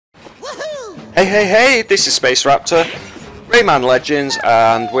Hey, this is Space Raptor, Rayman Legends,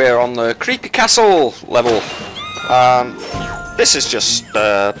 and we're on the Creepy Castle level. This is just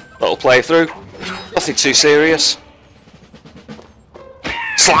a little playthrough, nothing too serious.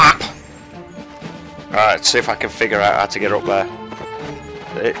 Slap! Alright, see if I can figure out how to get up there.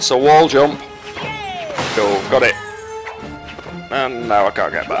 It's a wall jump. Cool, got it. And now I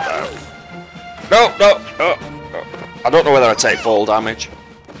can't get back down. No. I don't know whether I take fall damage.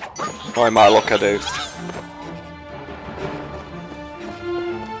 Knowing my luck, I do.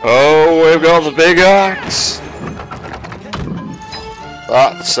 Oh, we've got the big axe.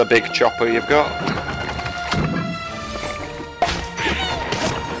 That's a big chopper you've got.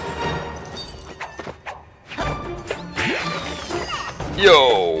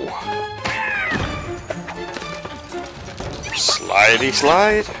 Yo! Slidey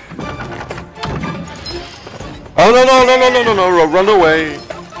slide. Oh no, run away.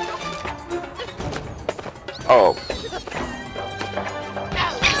 Oh.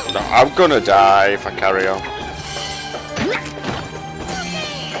 No, I'm gonna die if I carry on.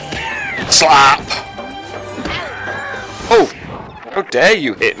 Slap! Oh! How dare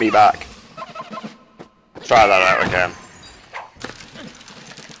you hit me back? Try that out again.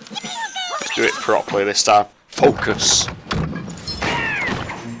 Let's do it properly this time. Focus.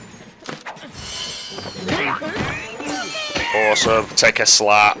 Awesome. Take a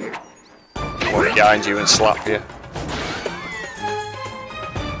slap. Walk behind you and slap you.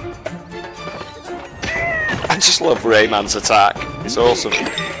 I just love Rayman's attack. It's awesome.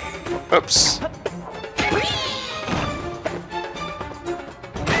 Oops.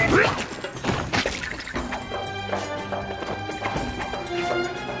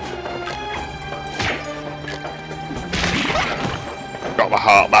 Got my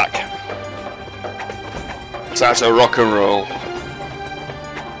heart back. So that's a rock and roll.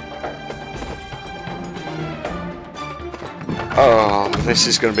 Oh, this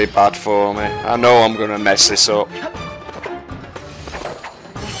is going to be bad for me. I know I'm going to mess this up.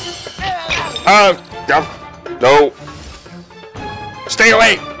 No. Stay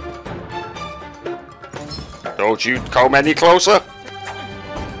away. Don't you come any closer.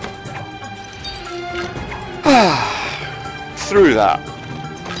 Through that.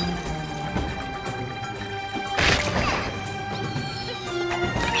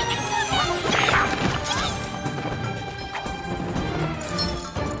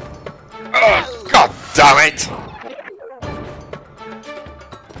 Oh, God damn it!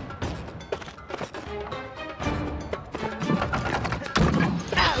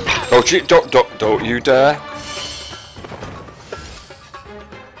 Don't you dare!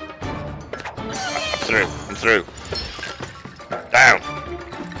 I'm through.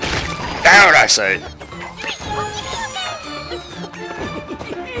 Down, I say.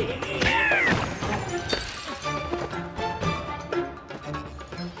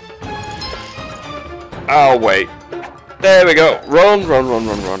 Oh wait. There we go. Run.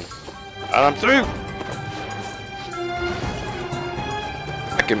 And I'm through.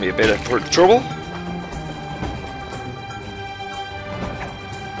 That gave me a bit of trouble.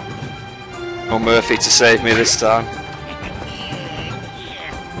 No Murphy to save me this time.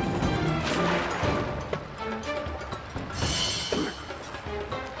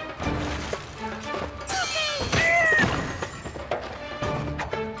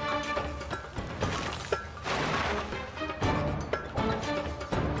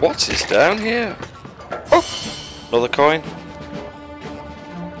 What is down here? Oh! Another coin.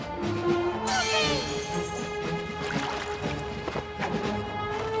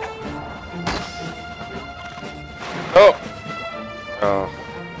 Oh.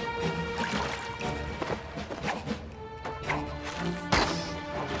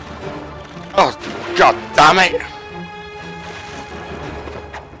 Oh, God damn it!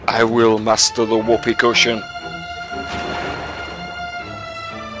 I will master the whoopee cushion.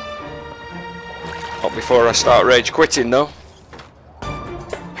 Not before I start rage quitting though.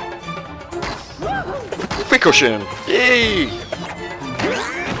 Whoopee cushion! Yay!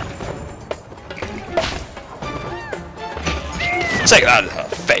 Take that in her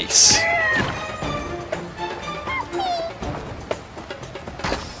face!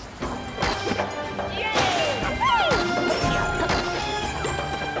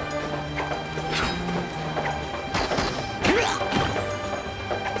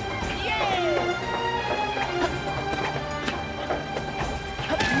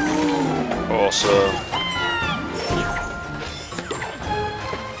 Awesome.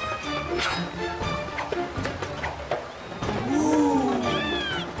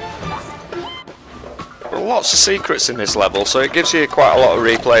 There are lots of secrets in this level, so it gives you quite a lot of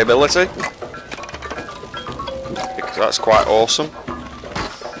replayability. That's quite awesome.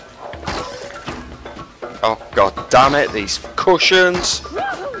 Oh god damn it, these cushions!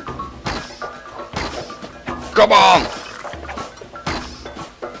 Come on!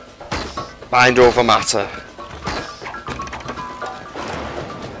 Mind over matter.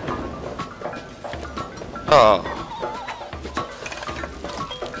 Oh.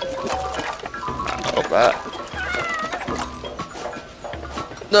 Up there.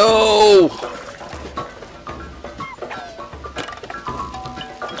 No!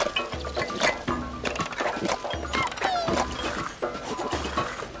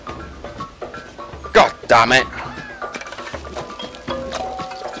 God damn it!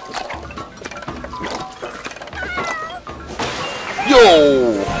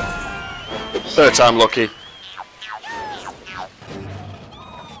 Yo! Third time lucky.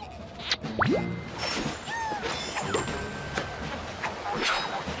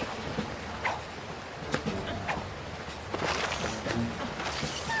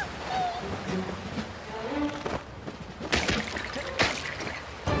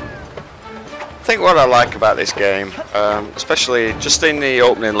 I think what I like about this game, especially just in the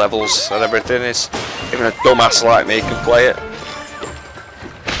opening levels and everything, is even a dumbass like me can play it.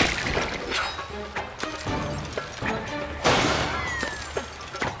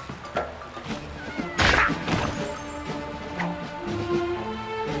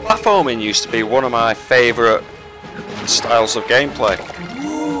 Platforming used to be one of my favourite styles of gameplay.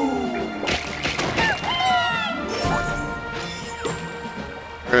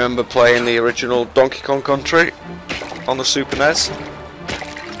 I remember playing the original Donkey Kong Country on the Super NES.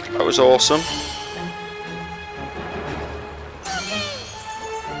 That was awesome.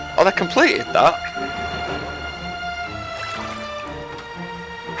 Oh, they completed that?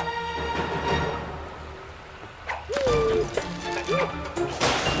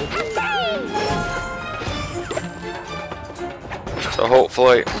 So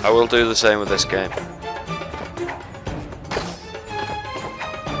hopefully I will do the same with this game.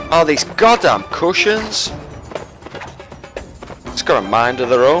 Oh, these goddamn cushions! It's got a mind of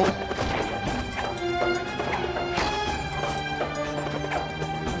their own.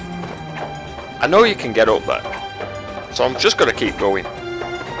 I know you can get up there, so I'm just gonna keep going.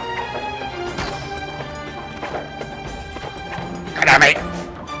 God damn it!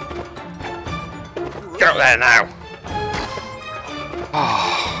 Get up there now! Oh.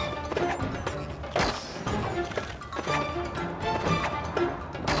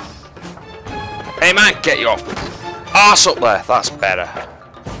 Hey man, get your arse up there, that's better.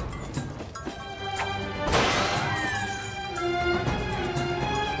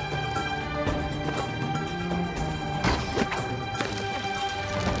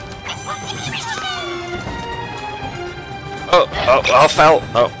 Oh, I fell.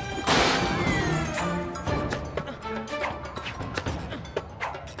 Oh.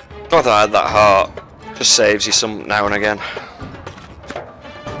 Not that I had that heart. Just saves you some now and again.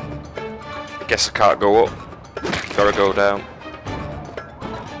 Guess I can't go up. Gotta go down.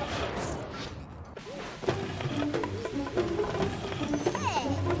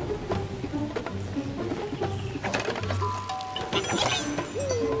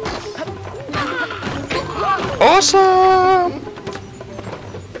 Awesome!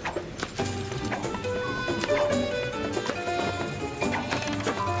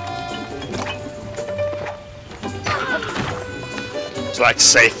 I'd like to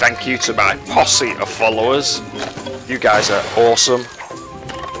say thank you to my posse of followers. You guys are awesome.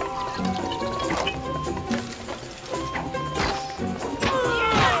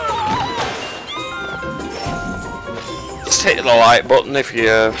 Just hit the like button if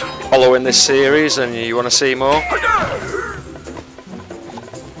you're following this series and you want to see more.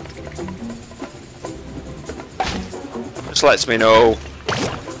 Just lets me know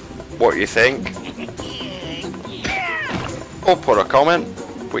what you think. Or put a comment,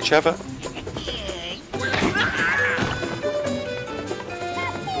 whichever.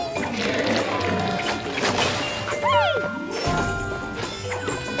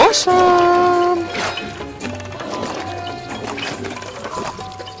 Awesome!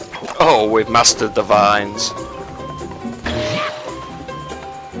 Oh, we've mastered the vines.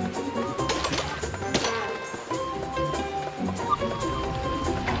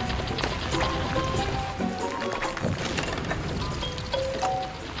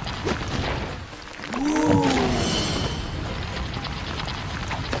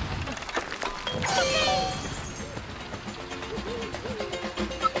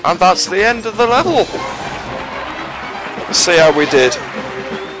 And that's the end of the level. Let's see how we did.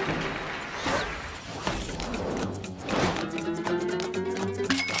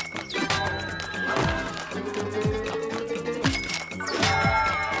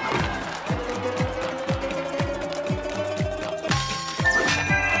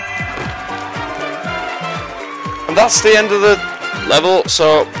 And that's the end of the level,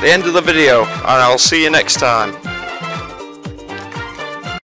 so the end of the video, and I'll see you next time.